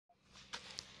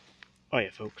Hiya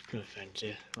folks, no offence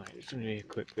here. Right, it's only a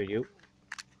quick video.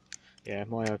 Yeah,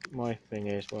 my thing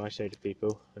is what I say to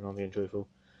people, and I'm being truthful.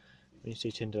 When you see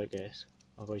Tinder like this,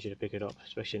 I advise you to pick it up,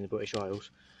 especially in the British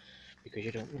Isles, because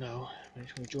you don't know when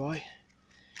it's going to be dry,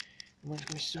 when it's going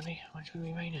to be sunny, when it's going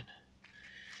to be raining.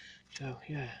 So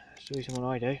yeah, that's the reason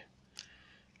why I do.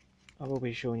 I will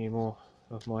be showing you more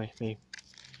of me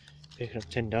picking up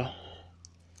Tinder.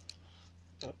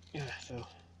 But yeah, so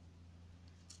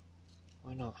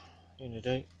why not? At the end of the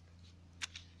day.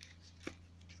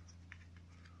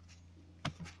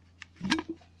 I'm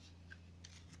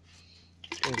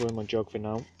going to go in my jug for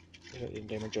now. At the end of the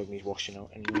day, my jug needs washing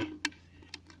out anyway.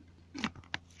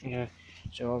 Yeah,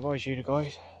 so I advise you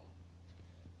guys,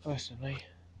 personally,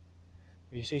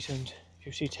 if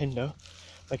you see Tinder,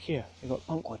 like here, you've got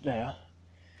punkwood there,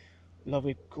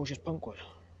 lovely gorgeous punkwood.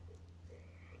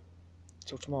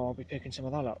 So tomorrow I'll be picking some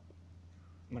of that up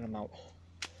when I'm out.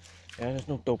 Yeah, there's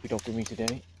no dopey dog with me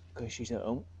today, because she's at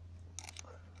home.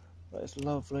 But it's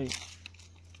lovely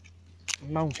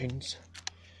mountains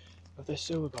of this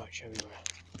silver birch everywhere.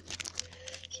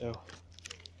 So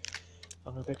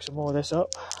I'm going to pick some more of this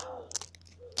up.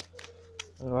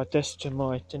 I'm going to add this to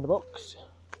my Tinder box.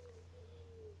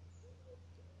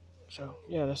 So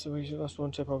yeah, that's the reason. That's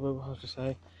one tip I will have to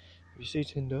say. If you see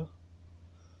Tinder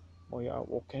while you're out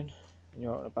walking and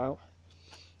you're out and about,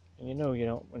 and you know you're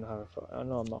not going to have a fight. I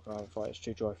know I'm not going to have a fight. It's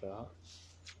too dry for that.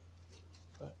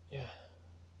 But yeah.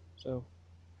 So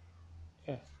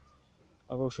yeah,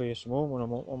 I will show you some more when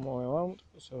I'm on my way around.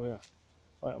 So yeah,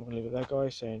 right, I'm going to leave it there,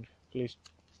 guys. Saying please,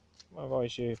 I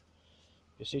advise you. If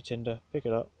you see Tinder, pick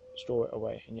it up, store it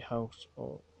away in your house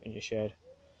or in your shed.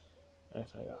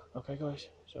 Anything like that. Okay guys,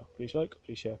 so please like,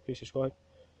 please share, please subscribe,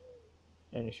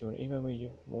 and if you want to email me,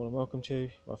 you're more than welcome to.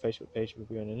 My Facebook page will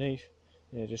be underneath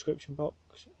in the description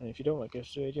box, and if you don't like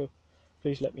this video,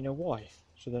 please let me know why,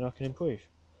 so then I can improve.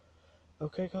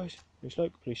 Okay guys, please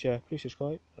like, please share, please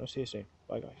subscribe, and I'll see you soon.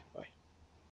 Bye guys, bye.